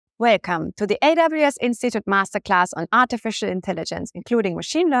Welcome to the AWS Institute Masterclass on Artificial Intelligence, including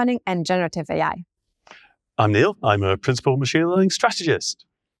machine learning and generative AI. I'm Neil. I'm a principal machine learning strategist.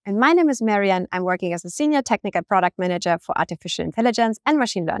 And my name is Marion. I'm working as a senior technical product manager for artificial intelligence and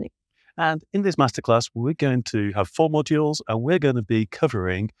machine learning. And in this masterclass, we're going to have 4 modules, and we're going to be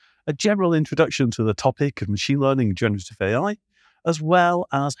covering a general introduction to the topic of machine learning and generative AI, as well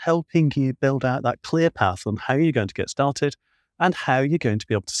as helping you build out that clear path on how you're going to get started and how you're going to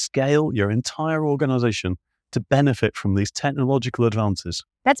be able to scale your entire organization to benefit from these technological advances.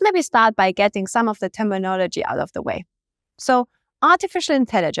 Let's maybe start by getting some of the terminology out of the way. So, artificial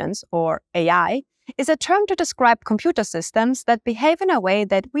intelligence, or AI, is a term to describe computer systems that behave in a way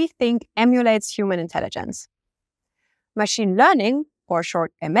that we think emulates human intelligence. Machine learning, or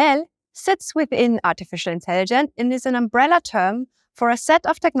short ML, sits within artificial intelligence and is an umbrella term for a set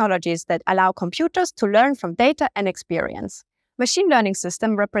of technologies that allow computers to learn from data and experience. Machine learning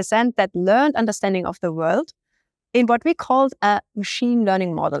systems represent that learned understanding of the world in what we call a machine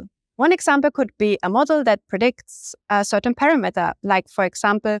learning model. One example could be a model that predicts a certain parameter, like, for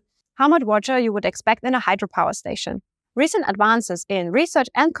example, how much water you would expect in a hydropower station. Recent advances in research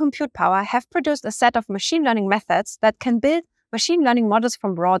and compute power have produced a set of machine learning methods that can build machine learning models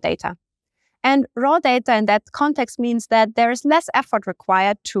from raw data. And raw data in that context means that there is less effort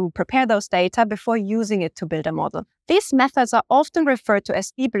required to prepare those data before using it to build a model. These methods are often referred to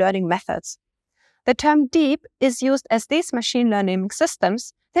as deep learning methods. The term deep is used as these machine learning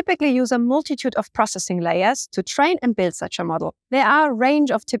systems typically use a multitude of processing layers to train and build such a model. There are a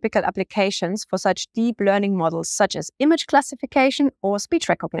range of typical applications for such deep learning models, such as image classification or speech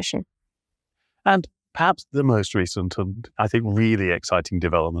recognition. And perhaps the most recent and I think really exciting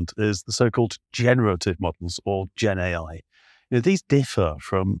development is the so-called generative models, or Gen AI. These differ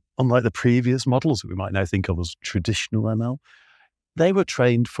from, unlike the previous models that we might now think of as traditional ML, they were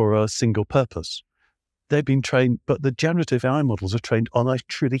trained for a single purpose. They've been trained, but the generative AI models are trained on a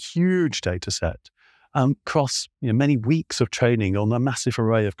truly huge data set, across many weeks of training on a massive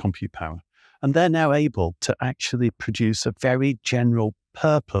array of compute power. And they're now able to actually produce a very general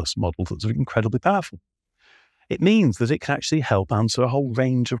purpose model that's incredibly powerful. It means that it can actually help answer a whole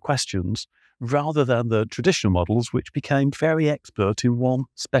range of questions rather than the traditional models, which became very expert in one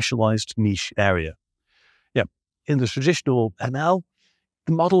specialized niche area. In the traditional ML,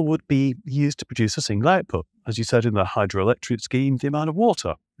 the model would be used to produce a single output. As you said in the hydroelectric scheme, the amount of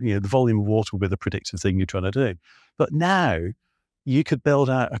water, the volume of water would be the predictive thing you're trying to do. But now you could build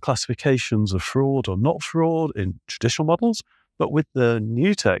out a classifications of fraud or not fraud in traditional models. But with the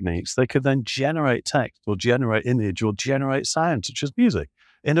new techniques, they could then generate text or generate image or generate sound, such as music,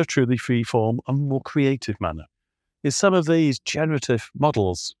 in a truly free-form and more creative manner. Some of these generative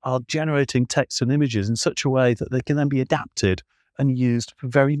models are generating text and images in such a way that they can then be adapted and used for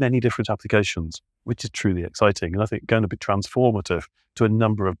very many different applications, which is truly exciting and I think going to be transformative to a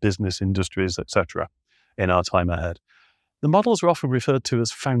number of business industries, etc., in our time ahead. The models are often referred to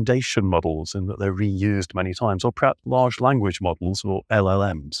as foundation models in that they're reused many times, or perhaps large language models, or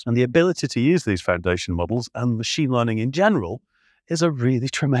LLMs. And the ability to use these foundation models and machine learning in general is a really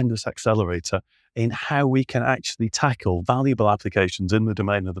tremendous accelerator in how we can actually tackle valuable applications in the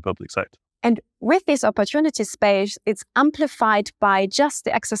domain of the public sector. And with this opportunity space, it's amplified by just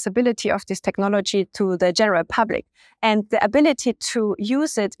the accessibility of this technology to the general public and the ability to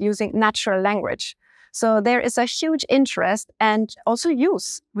use it using natural language. So there is a huge interest and also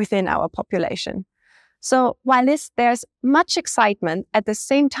use within our population. So while there's much excitement, at the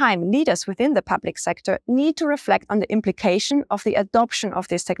same time, leaders within the public sector need to reflect on the implication of the adoption of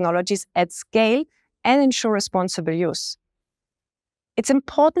these technologies at scale and ensure responsible use. It's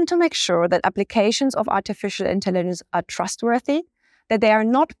important to make sure that applications of artificial intelligence are trustworthy, that they are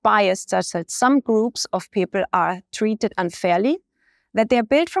not biased such that some groups of people are treated unfairly, that they are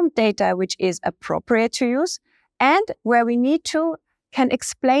built from data which is appropriate to use, and where we need to can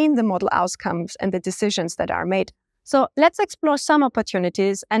explain the model outcomes and the decisions that are made. So let's explore some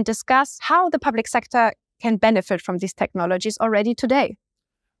opportunities and discuss how the public sector can benefit from these technologies already today.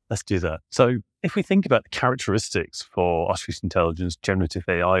 Let's do that. So if we think about the characteristics for artificial intelligence, generative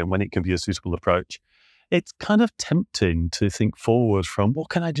AI, and when it can be a suitable approach, it's kind of tempting to think forward from what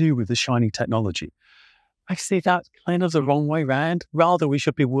can I do with the shiny technology? Actually, that's kind of the wrong way round. Rather, we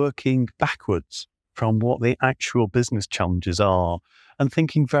should be working backwards from what the actual business challenges are and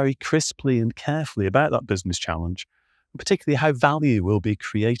thinking very crisply and carefully about that business challenge, and particularly how value will be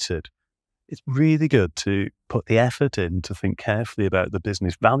created. It's really good to put the effort in to think carefully about the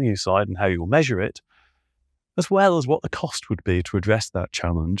business value side and how you'll measure it, as well as what the cost would be to address that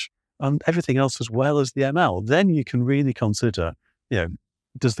challenge, and everything else as well as the ML. Then you can really consider,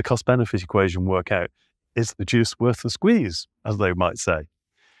 Does the cost-benefit equation work out? Is the juice worth the squeeze, as they might say?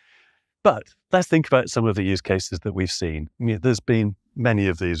 But let's think about some of the use cases that we've seen. There's been many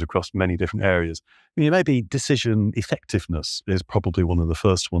of these across many different areas. Maybe decision effectiveness is probably one of the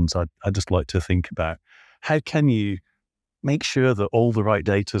first ones I'd just like to think about. How can you make sure that all the right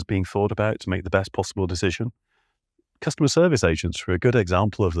data is being thought about to make the best possible decision? Customer service agents are a good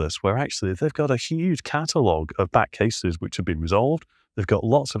example of this, where actually they've got a huge catalogue of back cases which have been resolved. They've got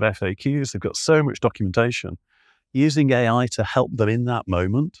lots of FAQs. They've got so much documentation. Using AI to help them in that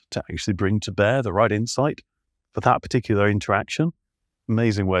moment to actually bring to bear the right insight for that particular interaction.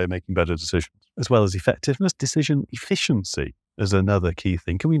 Amazing way of making better decisions. As well as effectiveness, decision efficiency is another key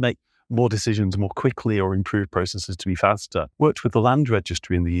thing. Can we make more decisions more quickly or improve processes to be faster? Worked with the land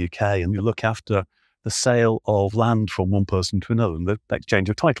registry in the UK, and you look after the sale of land from one person to another and the exchange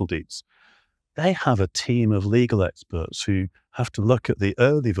of title deeds. They have a team of legal experts who have to look at the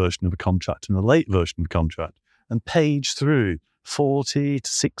early version of a contract and the late version of a contract and page through 40 to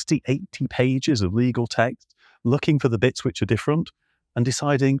 60, 80 pages of legal text, looking for the bits which are different and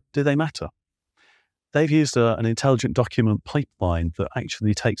deciding, do they matter? They've used an intelligent document pipeline that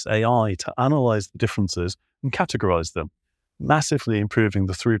actually takes AI to analyze the differences and categorize them, massively improving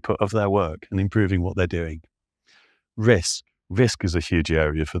the throughput of their work and improving what they're doing. Risk. Risk is a huge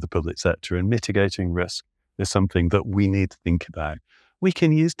area for the public sector, and mitigating risk is something that we need to think about. We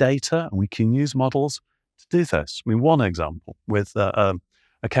can use data and we can use models to do this. One example with a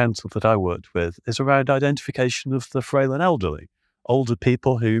council that I worked with is around identification of the frail and elderly, older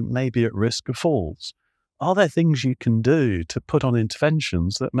people who may be at risk of falls. Are there things you can do to put on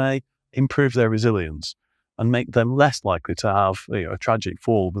interventions that may improve their resilience and make them less likely to have a tragic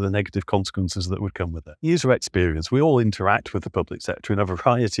fall with the negative consequences that would come with it? User experience. We all interact with the public sector in a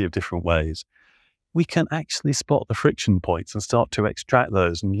variety of different ways. We can actually spot the friction points and start to extract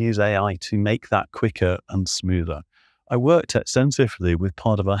those and use AI to make that quicker and smoother. I worked extensively with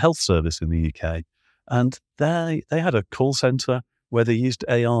part of our health service in the UK, and they had a call centre where they used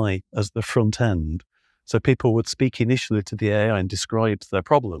AI as the front end. So people would speak initially to the AI and describe their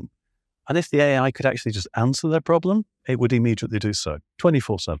problem. And if the AI could actually just answer their problem, it would immediately do so,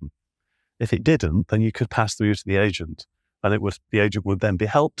 24/7. If it didn't, then you could pass through to the agent, and the agent would then be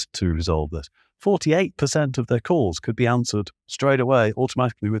helped to resolve this. 48% of their calls could be answered straight away,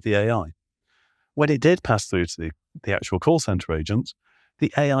 automatically with the AI. When it did pass through to the actual call center agents,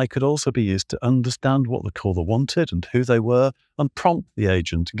 the AI could also be used to understand what the caller wanted and who they were and prompt the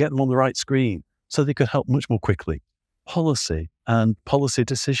agent and get them on the right screen so they could help much more quickly. Policy and policy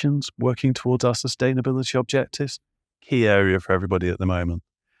decisions working towards our sustainability objectives, key area for everybody at the moment.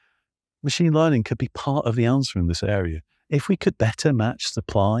 Machine learning could be part of the answer in this area. If we could better match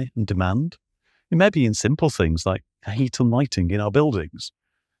supply and demand, it may be in simple things like heat and lighting in our buildings.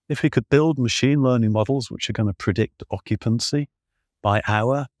 If we could build machine learning models which are going to predict occupancy by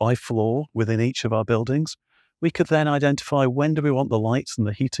hour, by floor within each of our buildings, we could then identify when do we want the lights and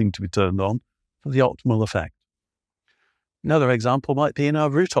the heating to be turned on for the optimal effect. Another example might be in our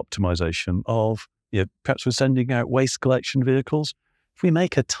route optimization of, perhaps we're sending out waste collection vehicles. If we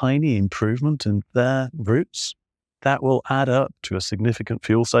make a tiny improvement in their routes, that will add up to a significant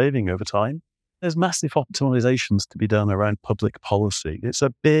fuel saving over time. There's massive optimizations to be done around public policy. It's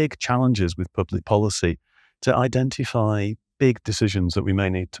a big challenges with public policy to identify big decisions that we may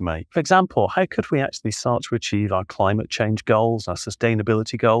need to make. For example, how could we actually start to achieve our climate change goals, our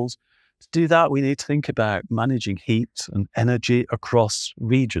sustainability goals? To do that, we need to think about managing heat and energy across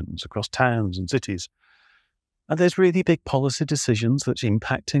regions, across towns and cities. And there's really big policy decisions that's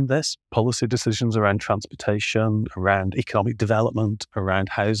impacting this. Policy decisions around transportation, around economic development, around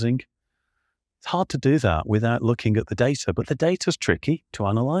housing. It's hard to do that without looking at the data, but the data's tricky to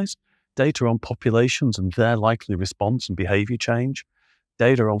analyze. Data on populations and their likely response and behavior change,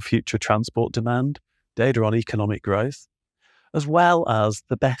 data on future transport demand, data on economic growth, as well as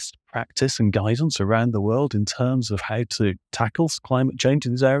the best practice and guidance around the world in terms of how to tackle climate change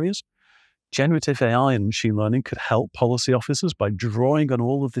in these areas. Generative AI and machine learning could help policy officers by drawing on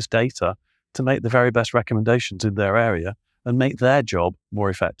all of this data to make the very best recommendations in their area and make their job more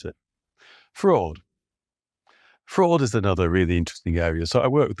effective. Fraud. Fraud is another really interesting area. So I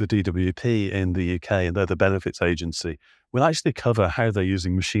work with the DWP in the UK, and they're the benefits agency. We'll actually cover how they're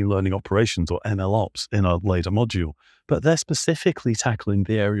using machine learning operations or MLOps in our later module, but they're specifically tackling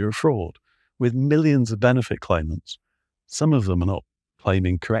the area of fraud with millions of benefit claimants. Some of them are not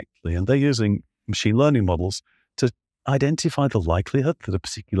claiming correctly, and they're using machine learning models to identify the likelihood that a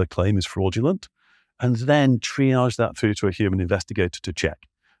particular claim is fraudulent and then triage that through to a human investigator to check.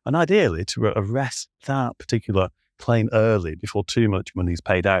 And ideally to arrest that particular plane early before too much money is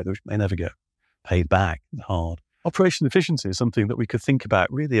paid out, which may never get paid back. Hard. Operational efficiency is something that we could think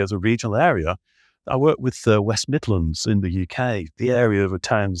about really as a regional area. I work with the West Midlands in the UK, the area of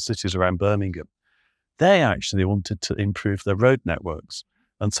towns, cities around Birmingham. They actually wanted to improve their road networks.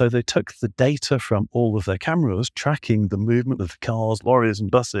 And so they took the data from all of their cameras, tracking the movement of the cars, lorries and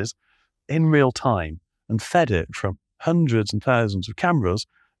buses in real time, and fed it from hundreds and thousands of cameras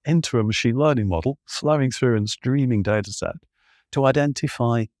into a machine learning model, flowing through and streaming data set to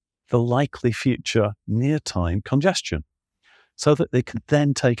identify the likely future near-time congestion so that they could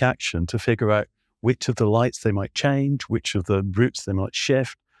then take action to figure out which of the lights they might change, which of the routes they might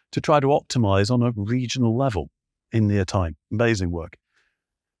shift to try to optimize on a regional level in near time. Amazing work.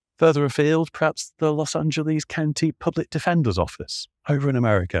 Further afield, perhaps the Los Angeles County Public Defender's Office over in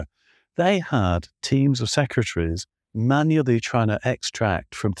America. They had teams of secretaries manually trying to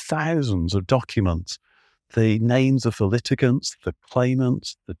extract from thousands of documents the names of the litigants, the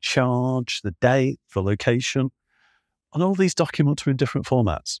claimants, the charge, the date, the location. And all these documents are in different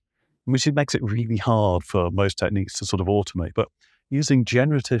formats, which makes it really hard for most techniques to sort of automate. But using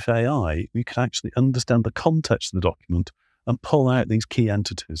generative AI, we can actually understand the context of the document and pull out these key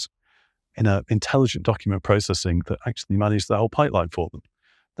entities in an intelligent document processing that actually managed the whole pipeline for them.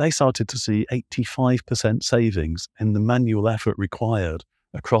 They started to see 85% savings in the manual effort required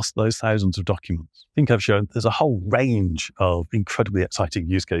across those thousands of documents. I think I've shown there's a whole range of incredibly exciting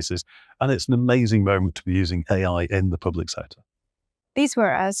use cases, and it's an amazing moment to be using AI in the public sector. These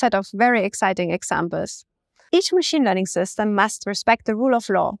were a set of very exciting examples. Each machine learning system must respect the rule of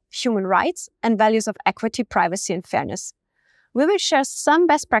law, human rights, and values of equity, privacy, and fairness. We will share some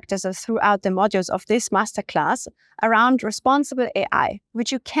best practices throughout the modules of this masterclass around responsible AI,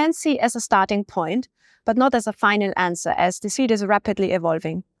 which you can see as a starting point, but not as a final answer, as the field is rapidly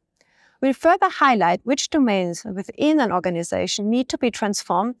evolving. We'll further highlight which domains within an organization need to be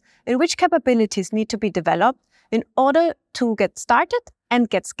transformed and which capabilities need to be developed in order to get started and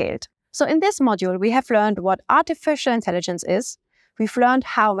get scaled. So in this module, we have learned what artificial intelligence is. We've learned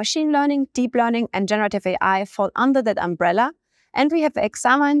how machine learning, deep learning, and generative AI fall under that umbrella. And we have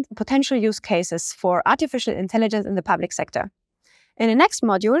examined potential use cases for artificial intelligence in the public sector. In the next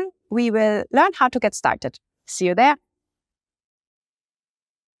module, we will learn how to get started. See you there.